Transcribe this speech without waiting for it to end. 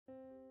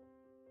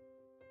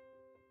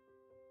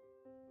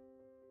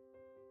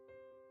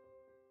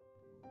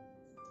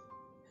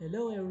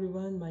Hello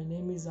everyone, my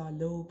name is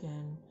Alok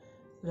and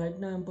right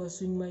now I'm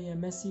pursuing my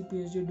MSc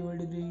PhD dual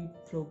degree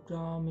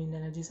program in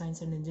Energy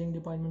Science and Engineering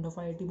Department of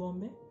IIT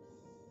Bombay.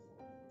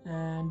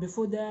 And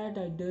before that,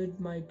 I did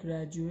my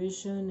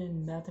graduation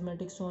in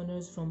Mathematics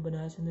Honors from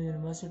Varanasi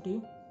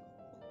University.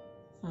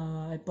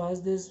 I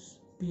passed this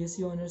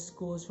BSc Honors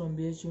course from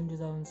BHU in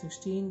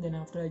 2016. Then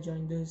after I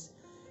joined this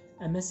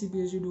MSc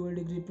PhD dual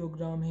degree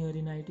program here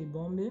in IIT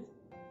Bombay.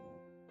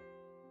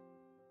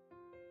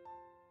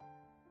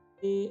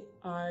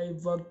 I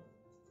worked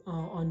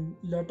on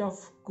lot of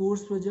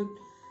course project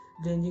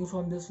ranging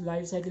from this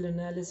life cycle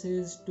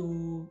analysis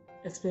to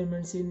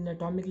experiments in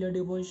atomic layer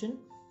deposition.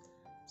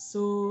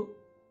 So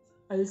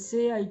I'll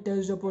say I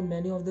touched upon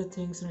many of the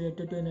things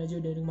related to energy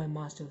during my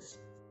masters.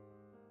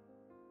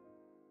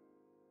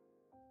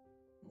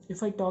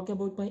 If I talk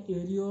about my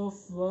area of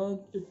work,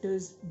 it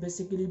is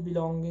basically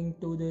belonging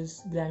to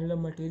this granular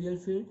material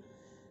field,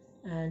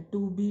 and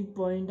to be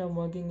point I'm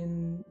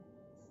working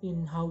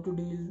in how to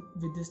deal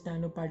with this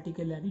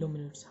nanoparticle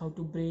agglomerates, how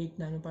to break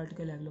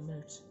nanoparticle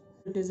agglomerates.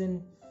 It is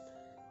in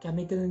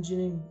chemical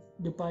engineering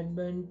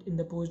department in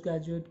the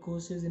postgraduate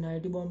courses in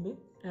IIT Bombay,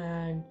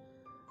 and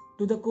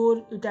to the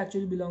core it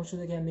actually belongs to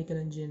the chemical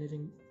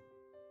engineering.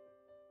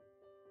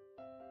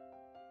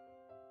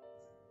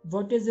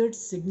 What is its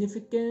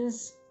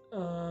significance?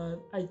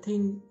 I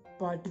think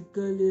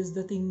particle is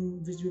the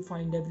thing which we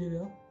find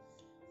everywhere,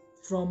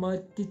 from our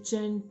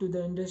kitchen to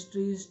the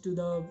industries to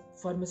the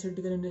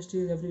pharmaceutical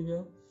industries,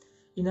 everywhere.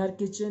 In our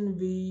kitchen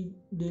we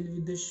deal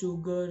with the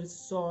sugar,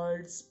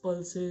 salts,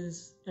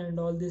 pulses and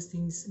all these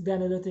things,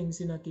 granular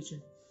things in our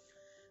kitchen.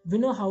 We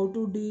know how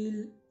to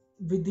deal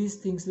with these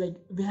things, like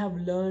we have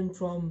learned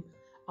from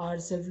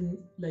ourselves,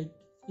 like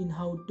in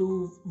how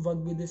to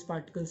work with these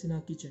particles in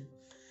our kitchen.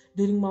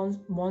 During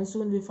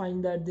monsoon we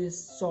find that these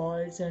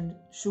salts and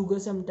sugar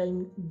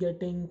sometimes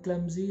getting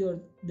clumsy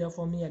or they are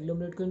forming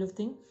agglomerate kind of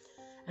thing,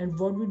 and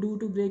what we do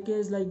to break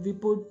is like we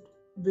put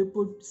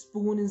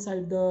spoon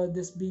inside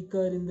this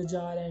beaker in the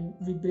jar and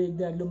we break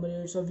the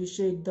agglomerates, or we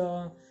shake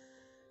the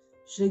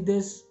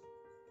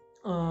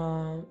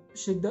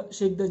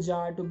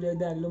jar to break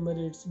the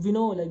agglomerates. We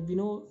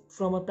know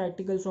from our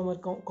practical, from our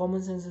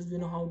common senses, we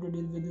know how to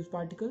deal with this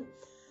particle.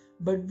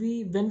 But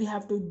when we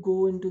have to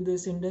go into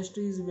this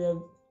industries where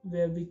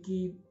we're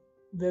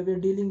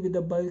dealing with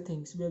the bulk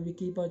things, where we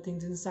keep our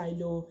things in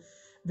silo,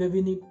 where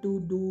we need to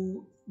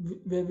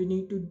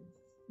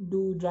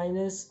do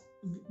dryness,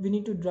 we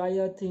need to dry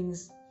our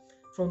things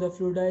from the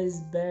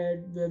fluidized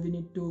bed, where we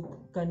need to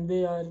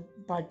convey our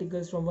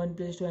particles from one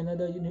place to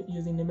another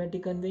using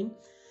pneumatic conveying.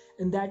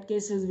 In that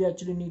cases we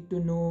actually need to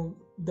know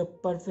the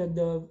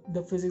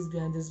physics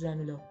behind this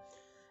granular.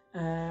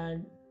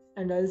 And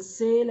I'll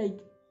say, like,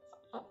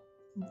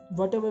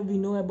 whatever we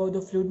know about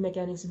the fluid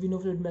mechanics, we know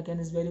fluid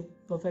mechanics very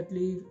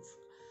perfectly.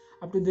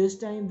 Up to this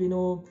time we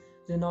know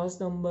Reynolds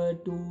number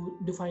to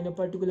define a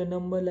particular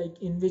number, like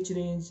in which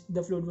range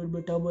the fluid will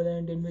be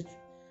turbulent, in which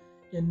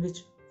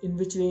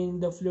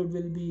range the fluid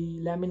will be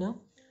laminar.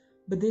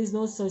 But there is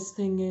no such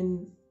thing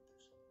in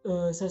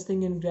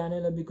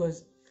granular,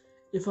 because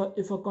if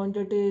a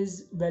quantity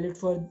is valid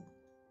for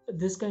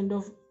this kind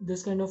of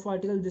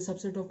particle, this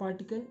subset of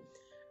particle,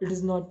 it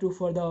is not true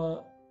for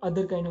the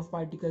other kind of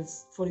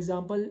particles. For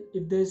example,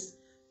 if this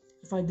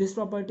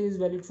property is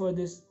valid for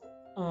this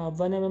 1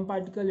 mm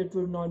particle, it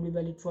would not be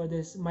valid for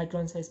this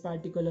micron size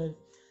particle or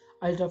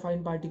ultra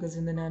fine particles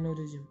in the nano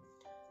region.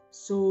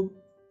 So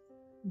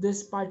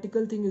this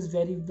particle thing is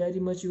very,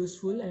 very much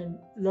useful, and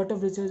lot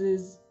of research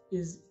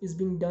is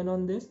being done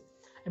on this,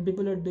 and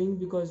people are doing,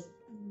 because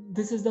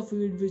this is the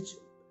field which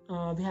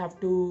we have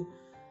to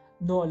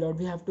know a lot.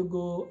 We have to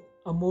go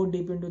more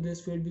deep into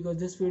this field, because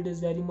this field is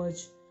very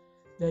much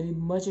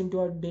into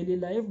our daily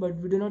life, but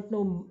we do not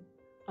know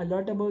a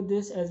lot about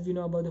this as we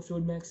know about the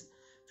fluid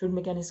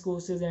mechanics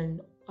courses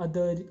and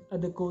other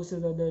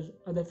courses,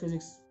 other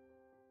physics.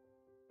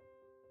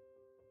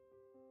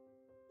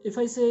 If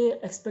I say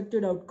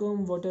expected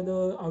outcome, what are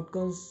the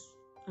outcomes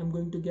I'm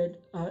going to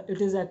get? It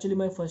is actually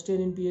my first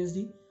year in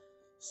PhD,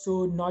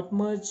 so not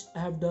much I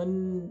have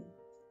done,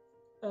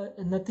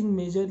 nothing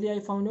majorly I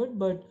found out.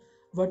 But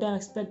what I'm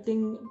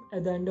expecting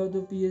at the end of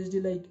the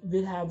PhD, like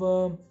we'll have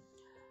a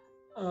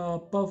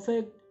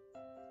perfect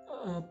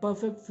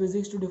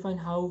physics to define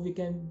how we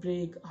can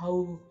break,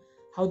 how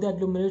the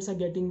agglomerates are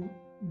getting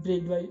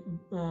break by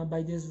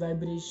this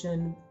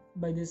vibration,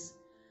 by this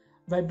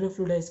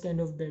vibrofluidized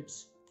kind of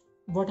beds.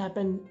 What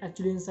happened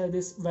actually inside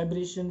this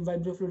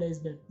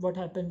vibrofluidized bed? What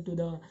happened to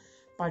the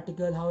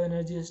particle? How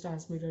energy is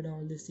transmitted? And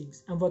all these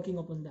things. I'm working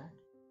upon that.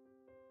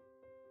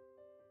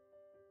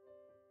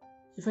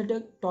 If I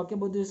talk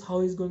about this,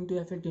 how is going to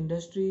affect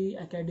industry,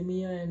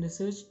 academia, and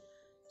research?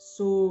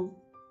 So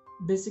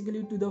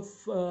basically, to the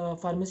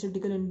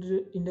pharmaceutical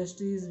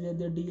industries, where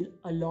they deal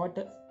a lot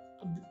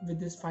with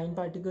this fine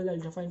particle,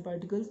 ultra fine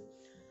particles.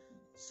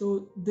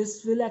 So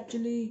this will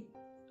actually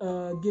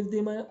give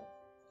them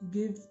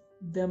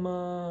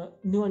a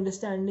new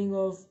understanding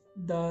of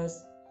the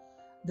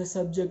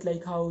subject,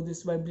 like how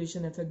this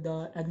vibration affect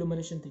the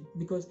agglomeration thing.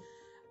 Because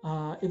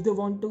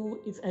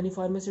If any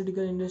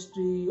pharmaceutical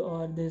industry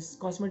or this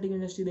cosmetic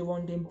industry, they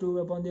want to improve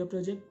upon their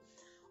project,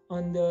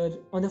 on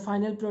the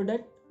final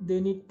product, they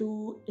need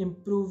to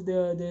improve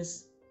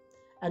this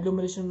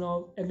agglomeration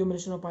of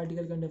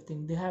particle kind of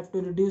thing. They have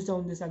to reduce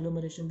down this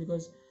agglomeration,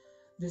 because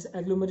this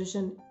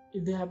agglomeration,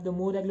 if they have the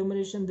more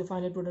agglomeration, the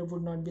final product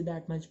would not be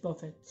that much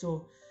perfect.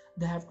 So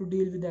they have to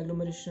deal with the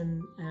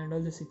agglomeration and all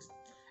the things.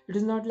 It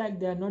is not like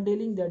they are not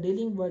dealing, they are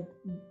dealing,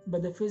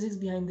 but the physics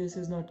behind this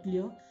is not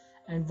clear.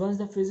 And once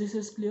the physics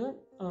is clear,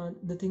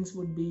 the things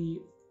would be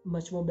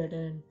much more better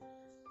and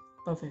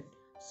perfect.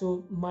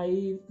 So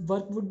my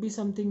work would be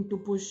something to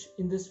push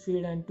in this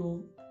field, and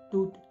to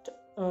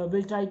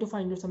will try to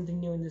find out something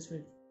new in this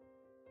field.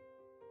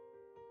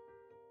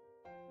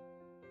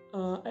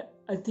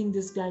 I think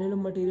this granular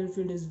material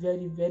field is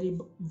very very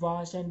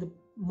vast, and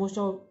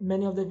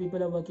many of the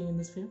people are working in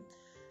this field,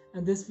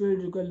 and this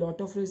field requires a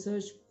lot of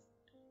research.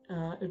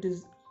 It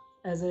is,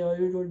 as I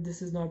already told,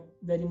 this is not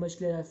very much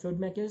clear as fluid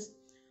mechanics.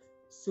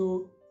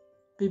 So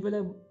people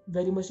are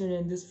very much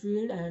in this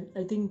field, and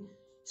I think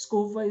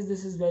scope wise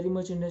this is very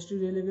much industry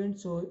relevant,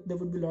 so there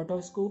would be a lot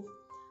of scope.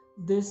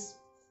 This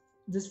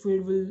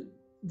field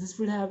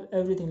will have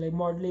everything like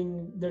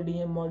modeling, the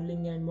DM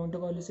modeling and Monte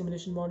Carlo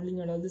simulation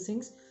modeling and all these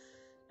things.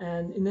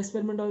 And in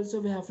experiment also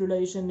we have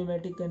fluidization,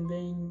 pneumatic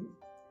conveying,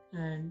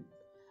 and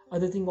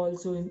other thing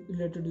also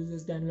related to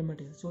this granular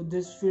material. So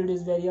this field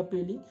is very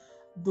appealing.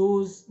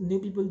 Those new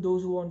people,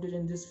 those who wanted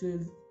in this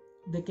field,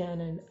 they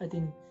can, and I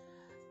think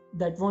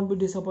that won't be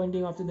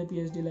disappointing after the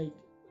PhD. Like,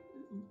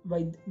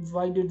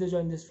 why did they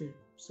join this field?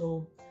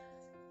 So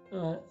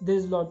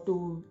there's a lot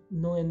to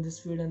know in this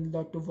field and a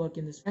lot to work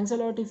in this. Thanks a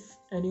lot. If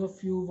any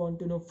of you want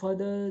to know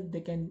further, they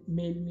can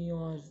mail me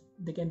or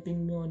they can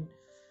ping me on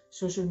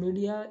social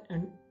media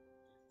and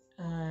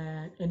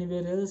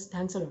anywhere else.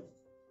 Thanks a lot.